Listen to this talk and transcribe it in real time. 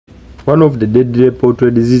One of the deadly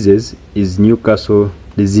poultry diseases is Newcastle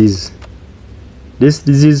disease. This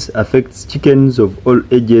disease affects chickens of all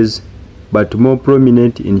ages, but more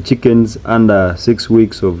prominent in chickens under 6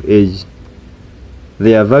 weeks of age.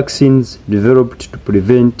 There are vaccines developed to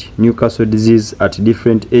prevent Newcastle disease at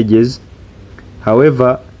different ages.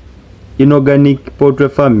 However, in organic poultry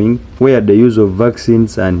farming, where the use of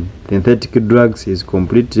vaccines and synthetic drugs is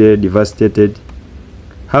completely devastated,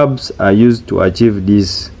 herbs are used to achieve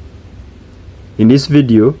this. In this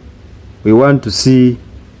video, we want to see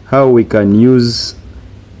how we can use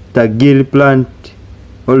tagiri plant,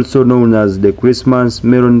 also known as the Christmas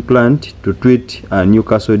melon plant, to treat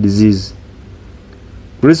Newcastle disease.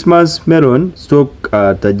 Christmas melon stock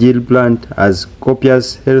tagiri plant has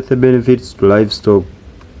copious health benefits to livestock.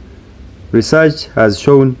 Research has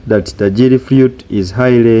shown that tagiri fruit is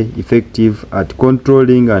highly effective at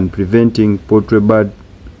controlling and preventing poultry birds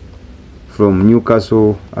from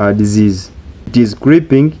Newcastle disease. It is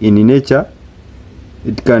creeping in nature.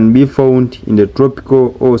 It can be found in the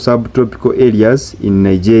tropical or subtropical areas in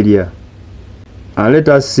Nigeria. Let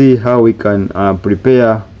us see how we can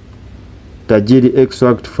prepare tagiri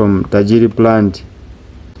extract from tagiri plant.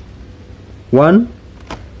 1.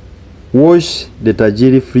 Wash the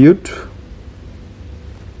tagiri fruit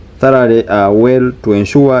thoroughly well to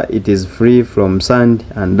ensure it is free from sand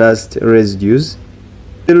and dust residues.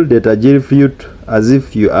 Peel the tagiri fruit as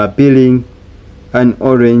if you are peeling an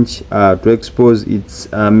orange to expose its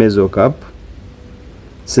mesocarp.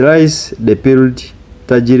 Slice the peeled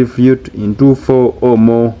tagiri fruit into 4 or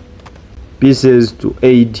more pieces to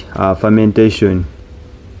aid fermentation.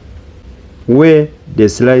 Weigh the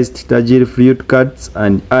sliced tagiri fruit cuts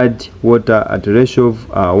and add water at a ratio of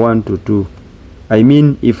 1 to 2. I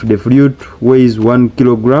mean, if the fruit weighs 1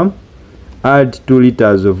 kilogram, add 2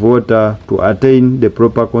 liters of water to attain the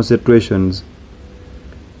proper concentrations.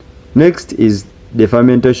 Next is the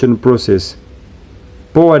fermentation process.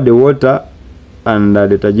 Pour the water and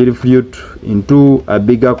the tagiri fruit into a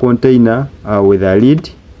bigger container with a lid.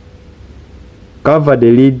 Cover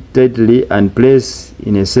the lid tightly and place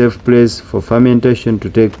in a safe place for fermentation to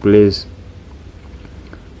take place.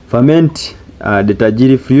 Ferment the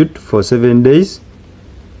tagiri fruit for 7 days.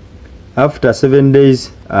 After 7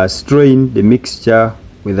 days, strain the mixture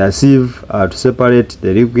with a sieve to separate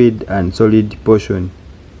the liquid and solid portion.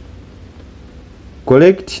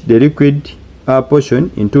 Collect the liquid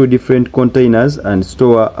portion in 2 different containers and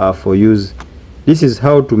store for use. This is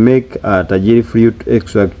how to make tagiri fruit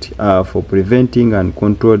extract for preventing and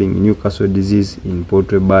controlling Newcastle disease in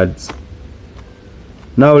poultry birds.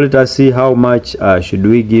 Now let us see how much should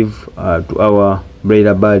we give to our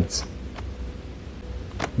broiler birds.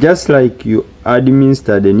 Just like you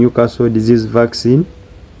administer the Newcastle disease vaccine,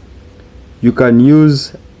 you can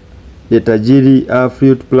use the tagiri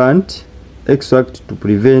fruit plant extract to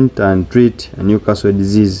prevent and treat Newcastle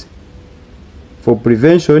disease. For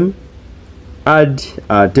prevention, add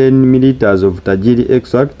 10 milliliters of tagiri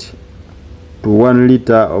extract to 1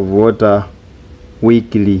 liter of water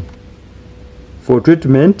weekly. For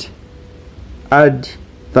treatment, add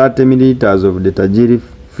 30 milliliters of the tagiri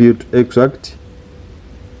fruit extract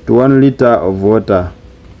to 1 liter of water.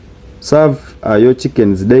 Serve your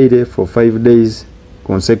chickens daily for 5 days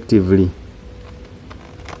consecutively.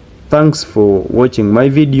 Thanks for watching my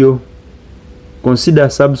video. Consider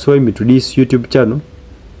subscribing to this YouTube channel.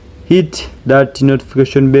 Hit that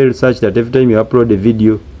notification bell such that every time you upload a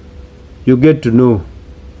video, you get to know.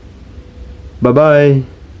 Bye bye.